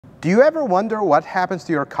Do you ever wonder what happens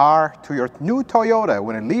to your car, to your new Toyota,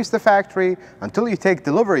 when it leaves the factory until you take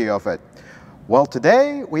delivery of it? Well,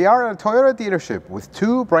 today we are at a Toyota dealership with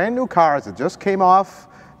two brand new cars that just came off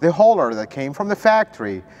the hauler that came from the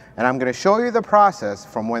factory. And I'm going to show you the process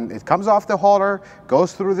from when it comes off the hauler,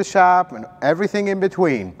 goes through the shop, and everything in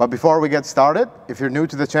between. But before we get started, if you're new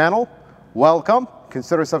to the channel, welcome.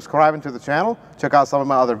 Consider subscribing to the channel. Check out some of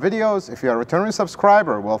my other videos. If you're a returning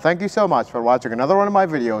subscriber, well, thank you so much for watching another one of my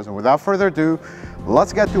videos. And without further ado,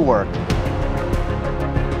 let's get to work.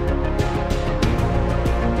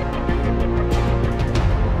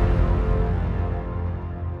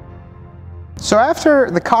 So after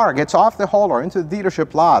the car gets off the hauler into the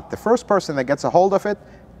dealership lot, the first person that gets a hold of it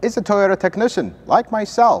is a Toyota technician, like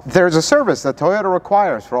myself. There's a service that Toyota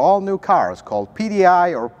requires for all new cars called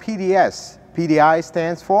PDI or PDS. PDI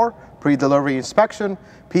stands for pre-delivery inspection.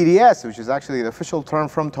 PDS, which is actually the official term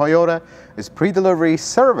from Toyota, is pre-delivery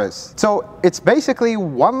service. So it's basically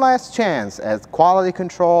one last chance at quality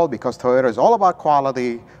control, because Toyota is all about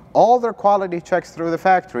quality. All their quality checks through the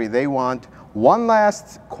factory, they want one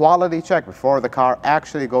last quality check before the car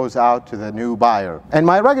actually goes out to the new buyer. And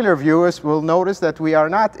my regular viewers will notice that we are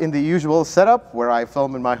not in the usual setup where I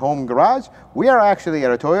film in my home garage. We are actually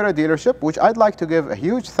at a Toyota dealership, which I'd like to give a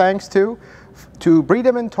huge thanks to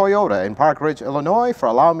Breedeman Toyota in Park Ridge, Illinois, for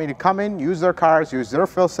allowing me to come in, use their cars, use their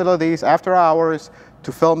facilities after hours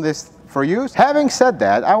to film this for you. Having said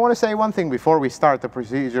that, I want to say one thing before we start the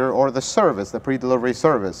procedure or the service, the pre-delivery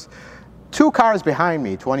service. Two cars behind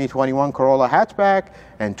me, 2021 Corolla hatchback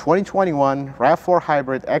and 2021 RAV4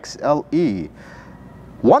 Hybrid XLE.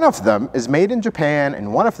 One of them is made in Japan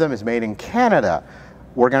and one of them is made in Canada.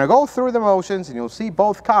 We're going to go through the motions and you'll see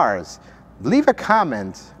both cars. Leave a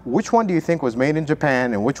comment, which one do you think was made in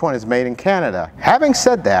Japan and which one is made in Canada? Having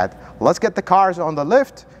said that, let's get the cars on the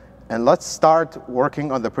lift and let's start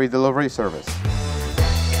working on the pre-delivery service.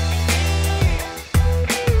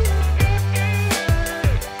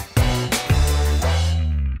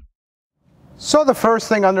 So the first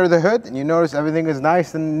thing under the hood, and you notice everything is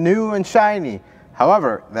nice and new and shiny.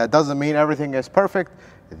 However, that doesn't mean everything is perfect.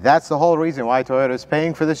 That's the whole reason why Toyota is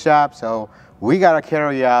paying for the shop, so we got to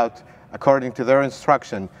carry out according to their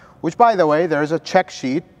instruction, which, by the way, there's a check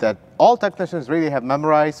sheet that all technicians really have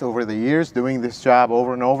memorized over the years doing this job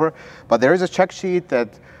over and over. But there is a check sheet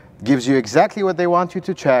that gives you exactly what they want you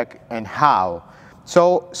to check and how.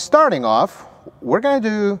 So starting off, we're going to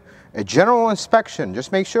do a general inspection.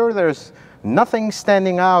 Just make sure there's nothing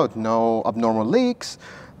standing out, no abnormal leaks,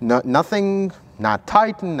 nothing not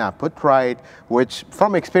tightened, not put right, which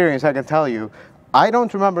from experience I can tell you, I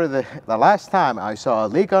don't remember the last time I saw a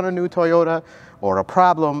leak on a new Toyota or a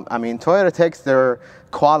problem. I mean, Toyota takes their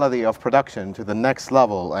quality of production to the next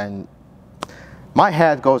level, and my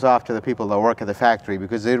hat goes off to the people that work at the factory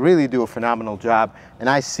because they really do a phenomenal job, and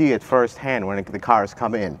I see it firsthand when the cars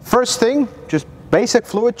come in. First thing, just basic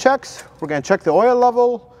fluid checks. We're going to check the oil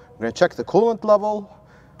level, we're going to check the coolant level.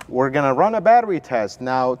 We're going to run a battery test.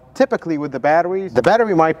 Now, typically with the battery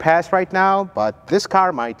might pass right now, but this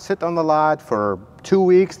car might sit on the lot for 2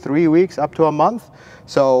 weeks, 3 weeks, up to a month.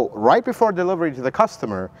 So right before delivery to the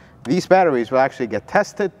customer, these batteries will actually get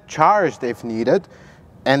tested, charged if needed,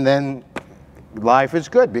 and then life is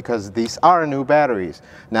good because these are new batteries.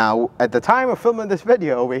 Now, at the time of filming this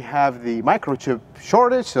video, we have the microchip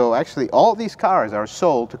shortage, so actually all these cars are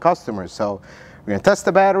sold to customers. So we're going to test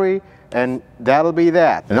the battery, and that'll be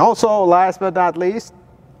that. And also, last but not least,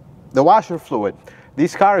 the washer fluid.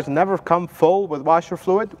 These cars never come full with washer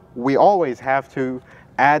fluid. We always have to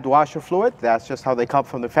add washer fluid. That's just how they come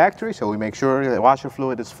from the factory, so we make sure the washer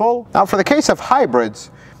fluid is full. Now, for the case of hybrids,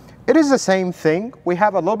 it is the same thing. We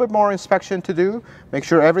have a little bit more inspection to do. Make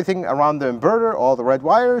sure everything around the inverter, all the red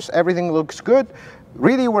wires, everything looks good.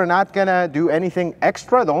 Really, we're not gonna do anything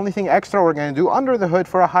extra. The only thing extra we're gonna do under the hood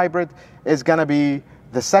for a hybrid is gonna be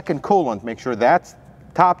the second coolant. Make sure that's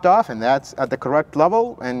topped off and that's at the correct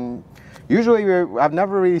level. And usually I've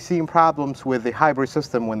never really seen problems with the hybrid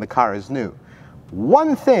system when the car is new.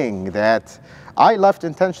 One thing that I left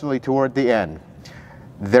intentionally toward the end,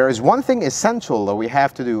 there is one thing essential that we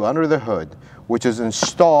have to do under the hood, which is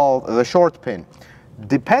install the short pin.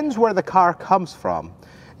 Depends where the car comes from.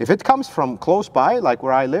 If it comes from close by, like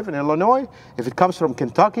where I live in Illinois, if it comes from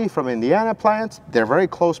Kentucky, from Indiana plants, they're very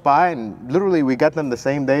close by, and literally we get them the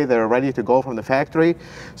same day they're ready to go from the factory.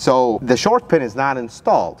 So the short pin is not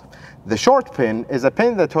installed. The short pin is a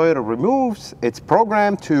pin that Toyota removes. It's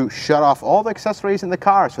programmed to shut off all the accessories in the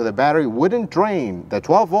car so the battery wouldn't drain, the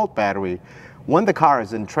 12-volt battery when the car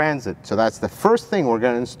is in transit. So that's the first thing we're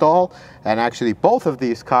going to install. And actually both of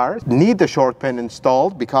these cars need the short pin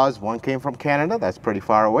installed because one came from Canada, that's pretty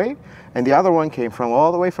far away, and the other one came from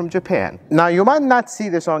all the way from Japan. Now you might not see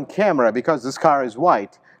this on camera because this car is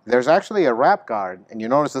white. There's actually a wrap guard, and you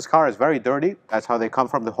notice this car is very dirty. That's how they come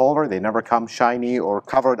from the holder. They never come shiny or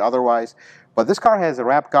covered otherwise. But this car has a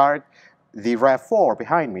wrap guard. The RAV4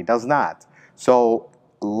 behind me does not. So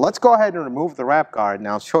let's go ahead and remove the wrap guard, and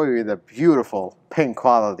I'll show you the beautiful paint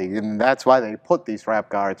quality. And that's why they put these wrap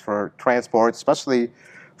guards for transport, especially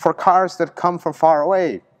for cars that come from far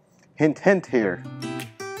away. Hint, hint here.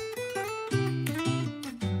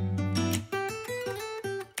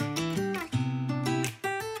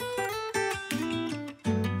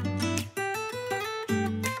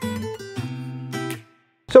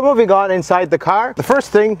 So moving on inside the car, the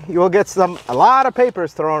first thing, you will get a lot of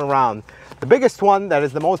papers thrown around. The biggest one that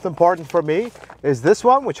is the most important for me is this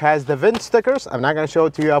one, which has the VIN stickers. I'm not going to show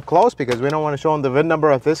it to you up close because we don't want to show them the VIN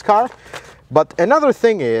number of this car. But another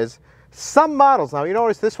thing is, some models, now you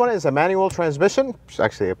notice this one is a manual transmission, which is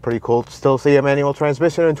actually pretty cool to still see a manual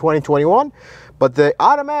transmission in 2021. But the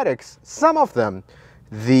automatics, some of them,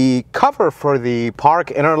 the cover for the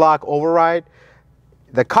park interlock override,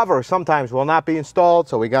 the cover sometimes will not be installed,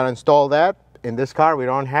 so we got to install that. In this car, we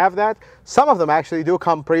don't have that. Some of them actually do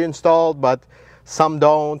come pre-installed, but some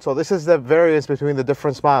don't. So this is the variance between the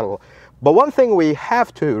different model. But one thing we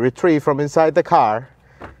have to retrieve from inside the car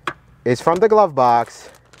is from the glove box,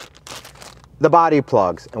 the body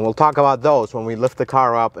plugs. And we'll talk about those when we lift the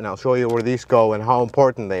car up, and I'll show you where these go and how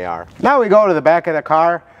important they are. Now we go to the back of the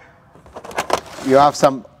car. You have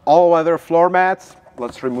some all-weather floor mats.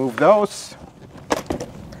 Let's remove those.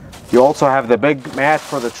 You also have the big mat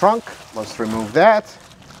for the trunk. Let's remove that.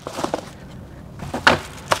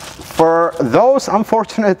 For those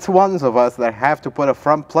unfortunate ones of us that have to put a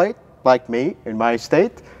front plate, like me in my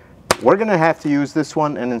state, we're going to have to use this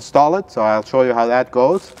one and install it, so I'll show you how that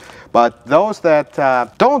goes. But those that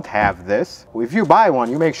don't have this, if you buy one,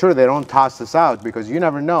 you make sure they don't toss this out, because you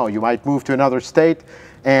never know. You might move to another state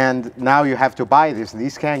and now you have to buy this.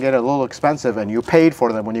 These can get a little expensive, and you paid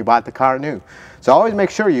for them when you bought the car new. So always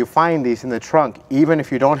make sure you find these in the trunk, even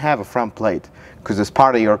if you don't have a front plate, because it's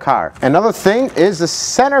part of your car. Another thing is the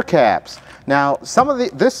center caps. Now,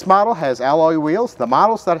 this model has alloy wheels. The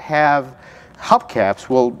models that have hubcaps,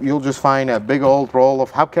 you'll just find a big old roll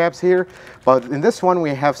of hubcaps here. But in this one,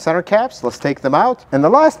 we have center caps. Let's take them out. And the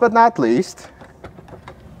last but not least,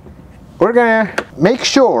 we're gonna make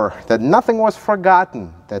sure that nothing was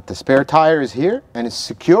forgotten, that the spare tire is here and it's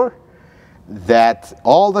secure, that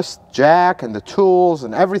all the jack and the tools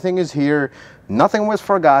and everything is here. Nothing was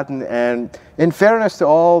forgotten. And in fairness to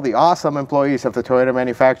all the awesome employees of the Toyota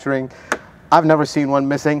manufacturing, I've never seen one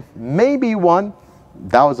missing. Maybe one.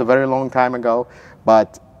 That was a very long time ago.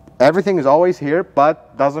 But everything is always here,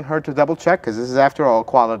 but doesn't hurt to double check, because this is, after all,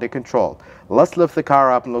 quality control. Let's lift the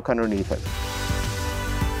car up and look underneath it.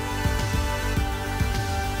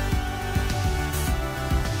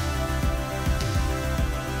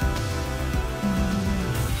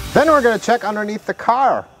 Then we're going to check underneath the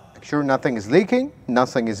car. Make sure nothing is leaking,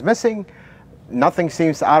 nothing is missing, nothing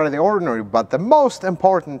seems out of the ordinary. But the most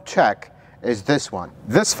important check is this one.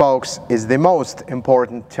 This, folks, is the most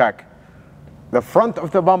important check. The front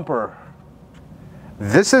of the bumper.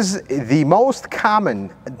 This is the most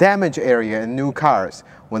common damage area in new cars.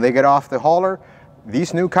 When they get off the hauler,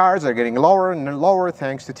 these new cars are getting lower and lower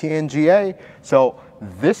thanks to TNGA. So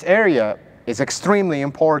this area is extremely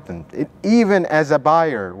important. Even as a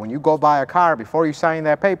buyer, when you go buy a car, before you sign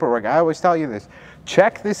that paperwork, I always tell you this,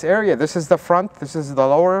 check this area. This is the front, this is the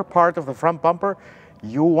lower part of the front bumper.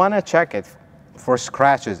 You want to check it for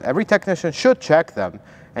scratches. Every technician should check them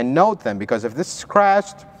and note them, because if this is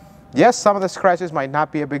scratched, yes, some of the scratches might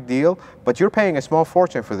not be a big deal, but you're paying a small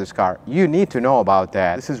fortune for this car. You need to know about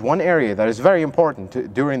that. This is one area that is very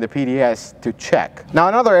important during the PDS to check. Now,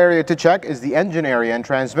 another area to check is the engine area and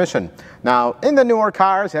transmission. Now, in the newer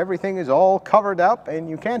cars, everything is all covered up and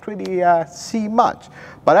you can't really see much.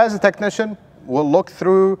 But as a technician, we'll look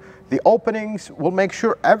through the openings. We'll make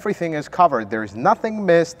sure everything is covered. There's nothing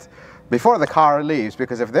missed before the car leaves,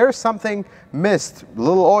 because if there's something missed,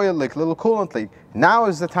 little oil leak, little coolant leak, now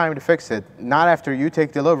is the time to fix it, not after you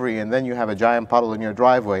take delivery and then you have a giant puddle in your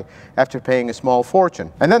driveway after paying a small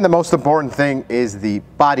fortune. And then the most important thing is the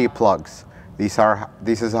body plugs. This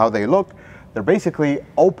is how they look. They're basically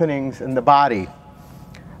openings in the body.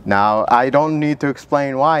 Now, I don't need to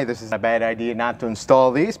explain why this is a bad idea not to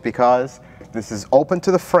install these, because this is open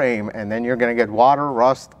to the frame and then you're going to get water,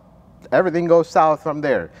 rust, everything goes south from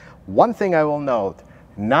there. One thing I will note,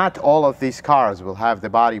 Not all of these cars will have the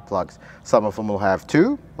body plugs. Some of them will have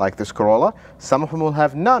two, like this Corolla. Some of them will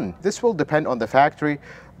have none. This will depend on the factory.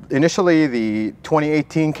 Initially, the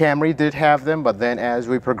 2018 Camry did have them, but then as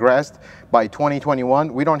we progressed, by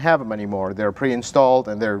 2021, we don't have them anymore. They're pre-installed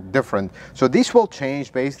and they're different. So these will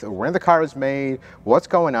change based on where the car is made, what's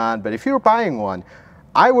going on. But if you're buying one,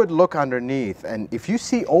 I would look underneath, and if you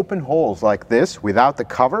see open holes like this without the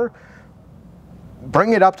cover,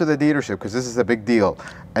 bring it up to the dealership, because this is a big deal.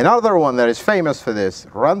 Another one that is famous for this,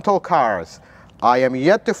 rental cars. I am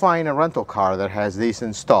yet to find a rental car that has these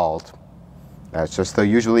installed. That's just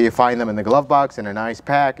usually you find them in the glove box in a nice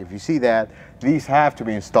pack. If you see that, these have to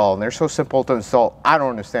be installed, and they're so simple to install. I don't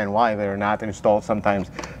understand why they're not installed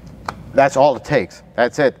sometimes. That's all it takes.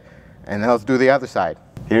 That's it. And let's do the other side.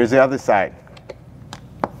 Here's the other side.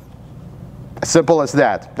 As simple as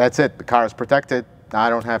that. That's it. The car is protected. I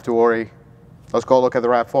don't have to worry. Let's go look at the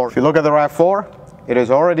RAV4. If you look at the RAV4, it is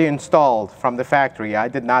already installed from the factory. I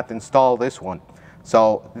did not install this one.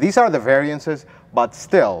 So these are the variances, but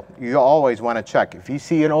still, you always want to check. If you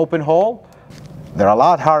see an open hole, they're a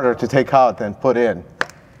lot harder to take out than put in.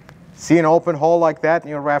 See an open hole like that in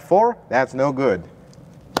your RAV4? That's no good.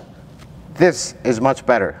 This is much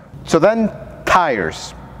better. So then,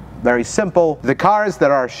 tires. Very simple. The cars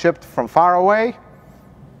that are shipped from far away,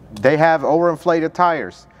 they have overinflated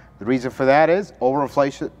tires. The reason for that is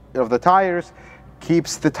overinflation of the tires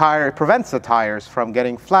prevents the tires from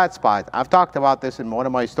getting flat spots. I've talked about this in one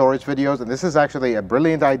of my storage videos, and this is actually a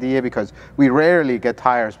brilliant idea because we rarely get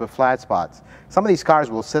tires with flat spots. Some of these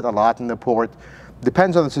cars will sit a lot in the port.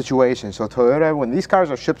 Depends on the situation. So Toyota, when these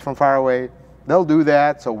cars are shipped from far away, they'll do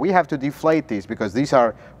that. So we have to deflate these because these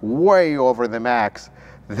are way over the max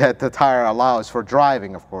that the tire allows for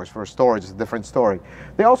driving. Of course, for storage is a different story.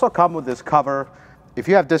 They also come with this cover. If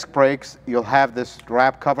you have disc brakes, you'll have this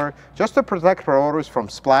wrap cover just to protect rotors from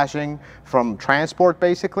splashing from transport,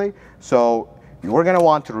 basically. So we're going to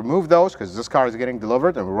want to remove those because this car is getting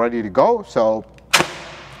delivered and we're ready to go. So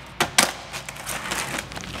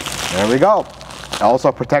there we go. It also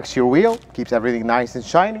protects your wheel, keeps everything nice and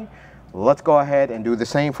shiny. Let's go ahead and do the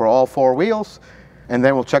same for all four wheels. And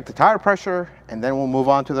then we'll check the tire pressure, and then we'll move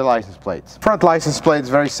on to the license plates. Front license plates,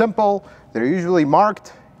 very simple. They're usually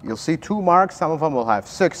marked. You'll see 2 marks. Some of them will have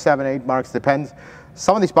 6, 7, 8 marks, depends.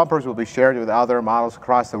 Some of these bumpers will be shared with other models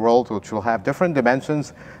across the world, which will have different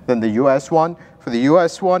dimensions than the US one. For the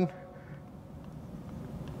US one,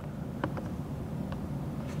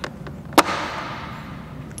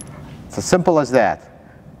 it's as simple as that.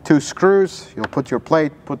 2 screws, you'll put your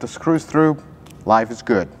plate, put the screws through, life is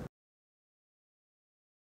good.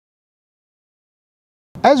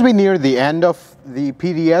 As we near the end of the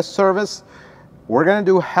PDS service, we're going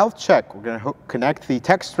to do a health check. We're going to connect the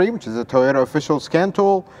TechStream, which is a Toyota official scan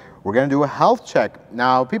tool. We're going to do a health check.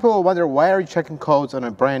 Now, people will wonder, why are you checking codes on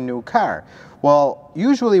a brand new car? Well,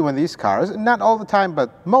 usually when these cars, not all the time,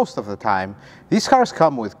 but most of the time, these cars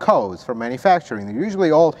come with codes from manufacturing. They're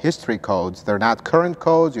usually all history codes. They're not current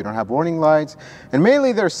codes. You don't have warning lights. And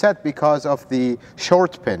mainly they're set because of the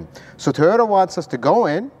short pin. So Toyota wants us to go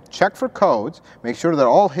in, check for codes, make sure they're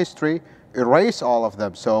all history, erase all of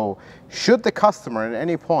them. So should the customer at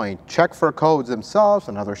any point check for codes themselves,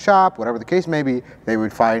 another shop, whatever the case may be, they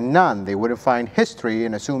would find none. They wouldn't find history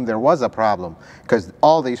and assume there was a problem, because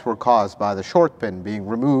all these were caused by the short pin being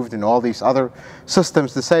removed and all these other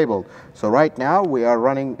systems disabled. So right now we are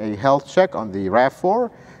running a health check on the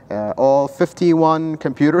RAV4. All 51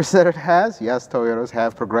 computers that it has. Yes, Toyotas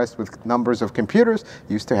have progressed with numbers of computers.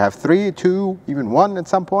 Used to have 3, 2, even 1 at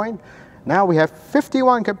some point. Now we have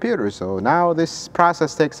 51 computers, so now this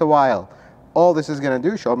process takes a while. All this is going to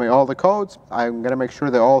do, show me all the codes. I'm going to make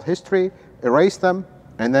sure they're all history, erase them,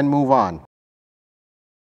 and then move on.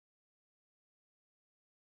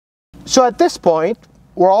 So at this point,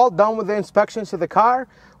 we're all done with the inspections of the car.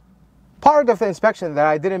 Part of the inspection that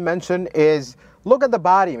I didn't mention is look at the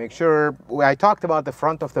body, make sure, I talked about the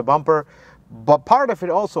front of the bumper, but part of it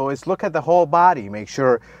also is look at the whole body, make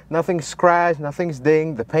sure nothing's scratched, nothing's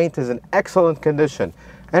dinged, the paint is in excellent condition.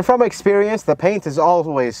 And from experience, the paint is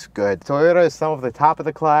always good. Toyota is some of the top of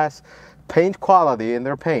the class paint quality in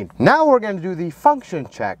their paint. Now we're going to do the function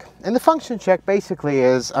check. And the function check basically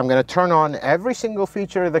is I'm going to turn on every single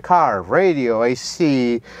feature of the car, radio,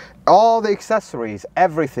 AC, all the accessories,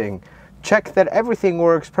 everything. Check that everything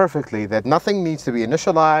works perfectly, that nothing needs to be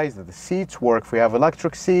initialized, that the seats work if we have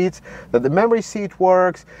electric seats, that the memory seat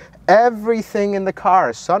works, everything in the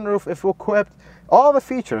car, sunroof if equipped, all the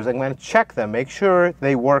features, I'm going to check them, make sure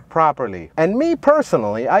they work properly. And me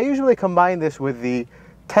personally, I usually combine this with the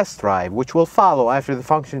test drive, which will follow after the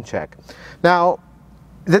function check. Now,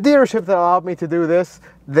 The dealership that allowed me to do this,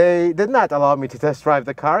 they did not allow me to test drive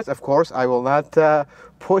the cars. Of course, I will not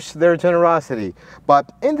push their generosity.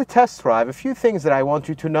 But in the test drive, a few things that I want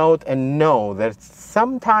you to note and know that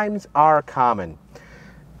sometimes are common.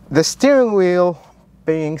 The steering wheel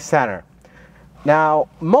being center. Now,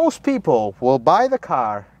 most people will buy the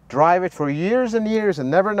car, drive it for years and years,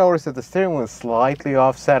 and never notice that the steering wheel is slightly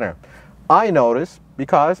off center. I notice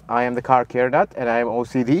because I am the car care nut and I am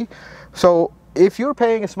OCD. So if you're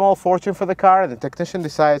paying a small fortune for the car and the technician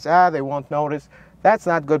decides, they won't notice, that's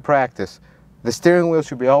not good practice. The steering wheel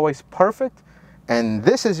should be always perfect, and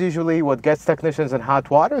this is usually what gets technicians in hot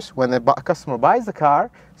waters when the customer buys the car,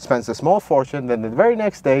 spends a small fortune, then the very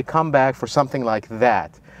next day come back for something like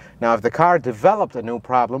that. Now, if the car developed a new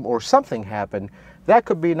problem or something happened, that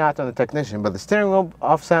could be not on the technician, but the steering wheel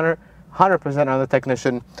off center, 100% on the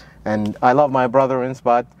technician. And I love my brethren,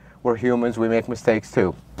 but we're humans, we make mistakes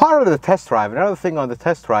too. Part of the test drive, another thing on the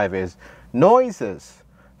test drive is noises,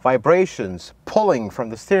 vibrations, pulling from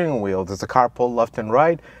the steering wheel. Does the car pull left and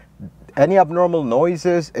right? Any abnormal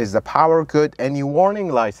noises? Is the power good? Any warning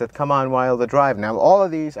lights that come on while the drive? Now, all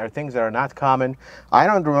of these are things that are not common. I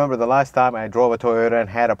don't remember the last time I drove a Toyota and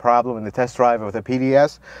had a problem in the test drive with a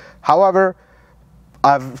PDS. However,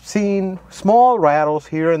 I've seen small rattles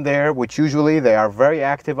here and there, which usually they are very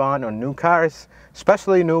active on new cars,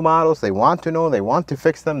 especially new models. They want to know, they want to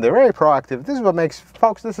fix them. They're very proactive. This is what makes,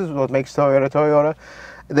 folks, this is what makes Toyota.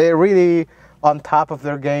 They're really on top of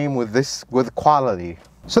their game with quality.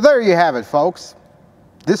 So there you have it, folks.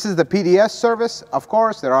 This is the PDS service. Of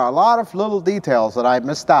course, there are a lot of little details that I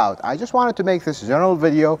missed out. I just wanted to make this general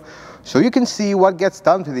video so you can see what gets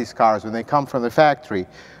done to these cars when they come from the factory.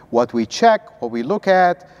 What we check, what we look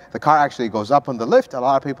at. The car actually goes up on the lift. A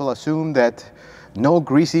lot of people assume that no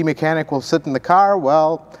greasy mechanic will sit in the car.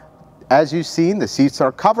 Well, as you've seen, the seats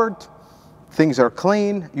are covered, things are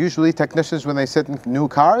clean. Usually technicians, when they sit in new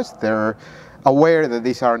cars, they're aware that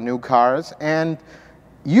these are new cars, and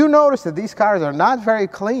you notice that these cars are not very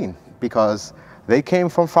clean because they came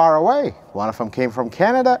from far away. One of them came from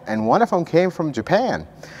Canada and one of them came from Japan.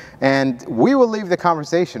 And we will leave the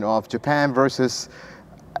conversation of Japan versus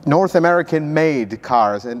North American made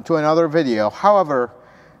cars into another video. However,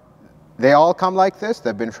 they all come like this.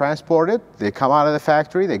 They've been transported, they come out of the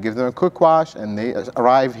factory, they give them a quick wash, and they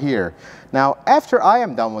arrive here. Now, after I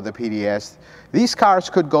am done with the PDS, these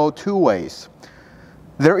cars could go two ways.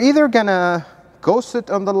 They're either gonna go sit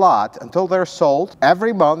on the lot until they're sold.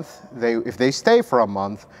 Every month, if they stay for a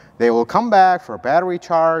month, they will come back for a battery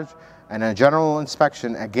charge and a general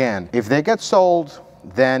inspection again. If they get sold,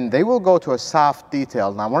 then they will go to a soft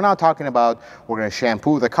detail. Now, we're not talking about we're going to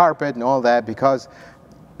shampoo the carpet and all that, because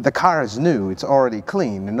the car is new, it's already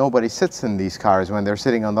clean, and nobody sits in these cars when they're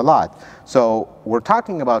sitting on the lot. So we're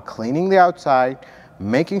talking about cleaning the outside,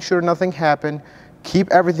 making sure nothing happened,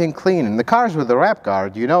 keep everything clean. And the cars with the wrap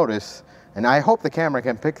guard, you notice, and I hope the camera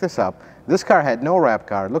can pick this up, this car had no wrap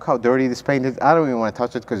guard. Look how dirty this paint is. I don't even want to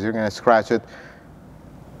touch it because you're going to scratch it.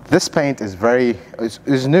 This paint is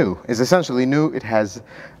new, is essentially new. It has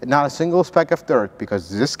not a single speck of dirt because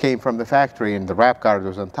this came from the factory and the wrap guard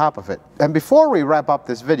was on top of it. And before we wrap up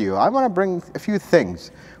this video, I want to bring a few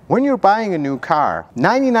things. When you're buying a new car,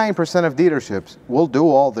 99% of dealerships will do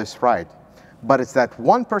all this right. But it's that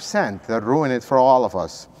 1% that ruin it for all of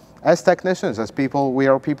us. As technicians, as people, we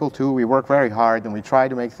are people too. We work very hard and we try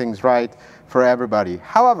to make things right for everybody.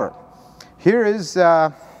 However, here is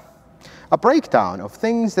a breakdown of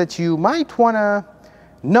things that you might want to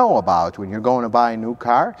know about when you're going to buy a new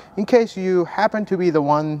car, in case you happen to be the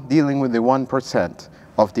one dealing with the 1%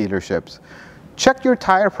 of dealerships. Check your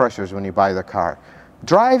tire pressures when you buy the car.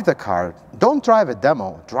 Drive the car. Don't drive a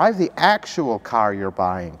demo. Drive the actual car you're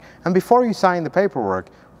buying. And before you sign the paperwork,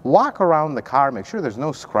 walk around the car, make sure there's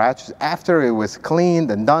no scratches after it was cleaned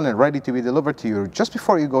and done and ready to be delivered to you, just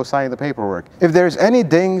before you go sign the paperwork. If there's any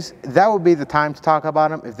dings, that would be the time to talk about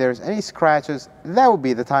them. If there's any scratches, that would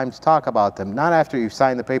be the time to talk about them, not after you've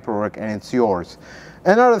signed the paperwork and it's yours.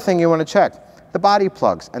 Another thing you want to check, the body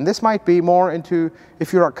plugs. And this might be more into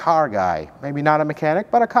if you're a car guy, maybe not a mechanic,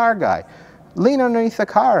 but a car guy. Lean underneath the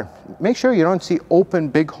car. Make sure you don't see open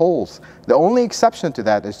big holes. The only exception to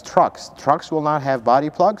that is trucks. Trucks will not have body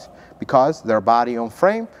plugs because they're body on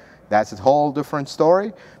frame. That's a whole different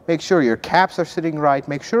story. Make sure your caps are sitting right.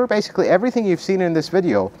 Make sure basically everything you've seen in this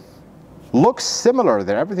video looks similar,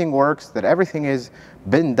 that everything works, that everything has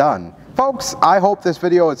been done. Folks, I hope this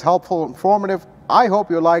video is helpful and informative. I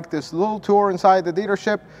hope you like this little tour inside the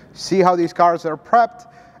dealership, see how these cars are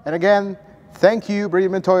prepped. And again, Thank you,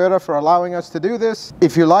 Breedman Toyota, for allowing us to do this.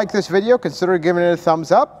 If you like this video, consider giving it a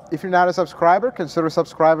thumbs up. If you're not a subscriber, consider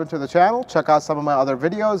subscribing to the channel. Check out some of my other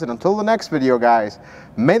videos. And until the next video, guys,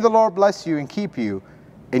 may the Lord bless you and keep you,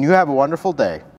 and you have a wonderful day.